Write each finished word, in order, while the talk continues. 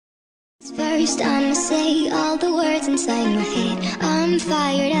First, I'ma say all the words inside my head. I'm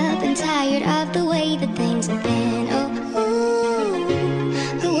fired up and tired of the way that things have been. Oh,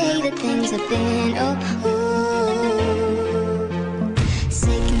 ooh, the way that things have been. Oh, ooh.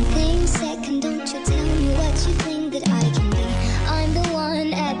 Second thing, second, don't you tell me what you think that I can be. I'm the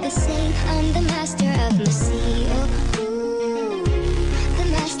one at the same, I'm the master of my sea. Oh, ooh, the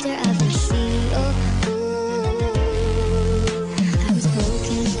master of my sea. Oh,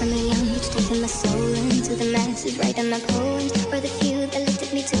 my soul into the masses, writing my poems for the few that looked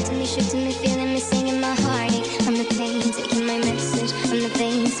at me, took to me, shook to me, feeling me, singing my heartache. From the pain, taking my message. From the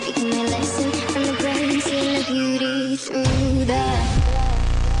veins, speaking my lesson. From the brain, seeing the beauty through the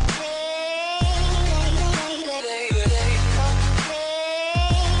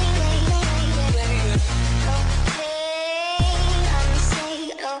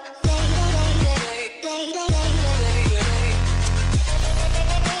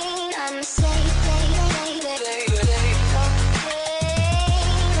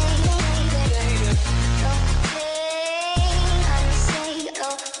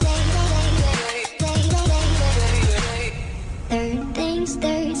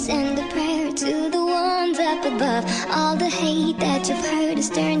above. All the hate that you've heard has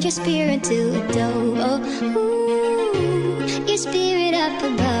turned your spirit to a dove. Oh, ooh, your spirit up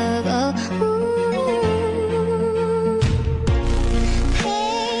above. Oh, ooh.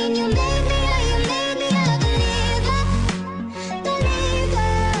 Pain, you made me a believer,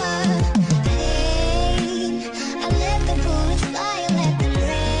 believer. Pain, I let the bullets fly, I let them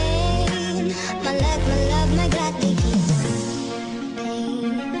rain. My love, my God, they keep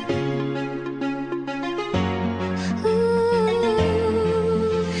pain.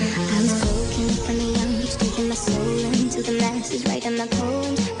 The masses, writing my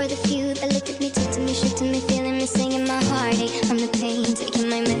poems for the few that looked at me, took to me, shook to me, feeling me, singing my heartache. From the pain, taking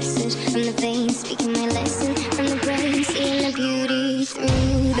my message. From the veins, speaking my lesson. From the brain, seeing the beauty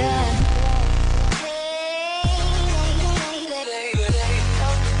through the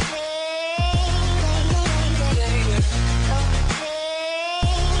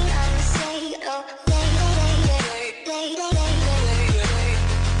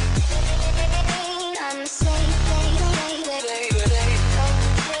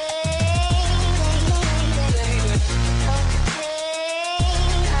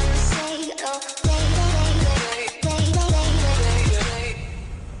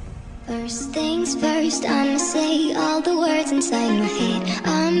First, I'ma say all the words inside my head.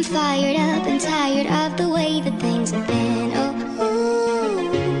 I'm fired up and tired of the way that things have been. Oh,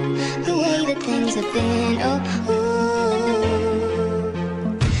 ooh, the way that things have been. Oh, ooh.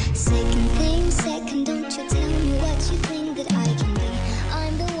 Second thing, second, don't you tell me what you think that I can be.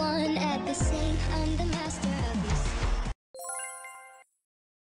 I'm the one at the same, I'm the master of my sea.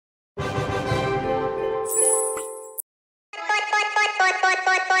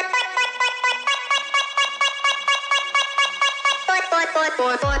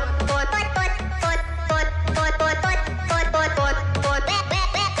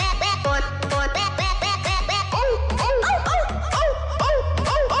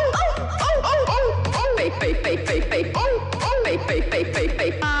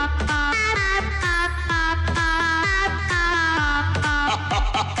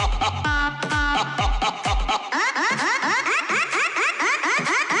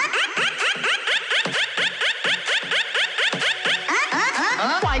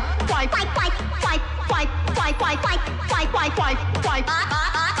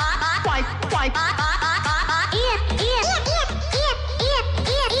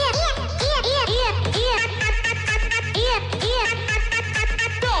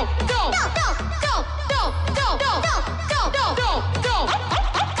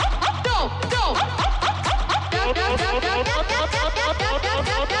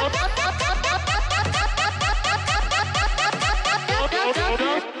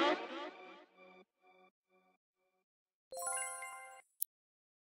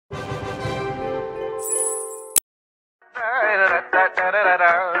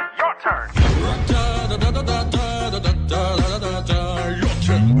 Your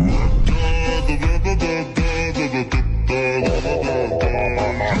turn.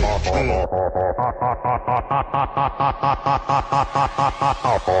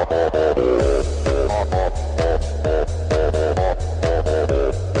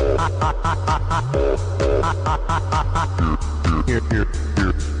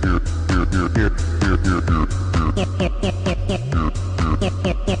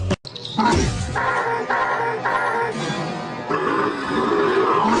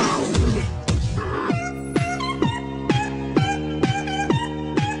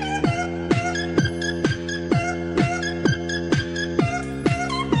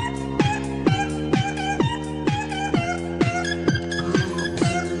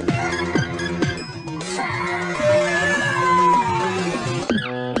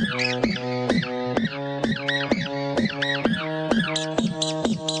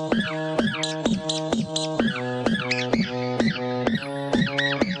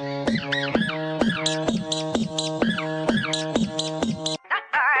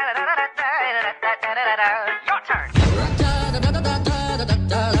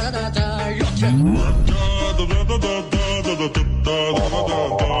 Here.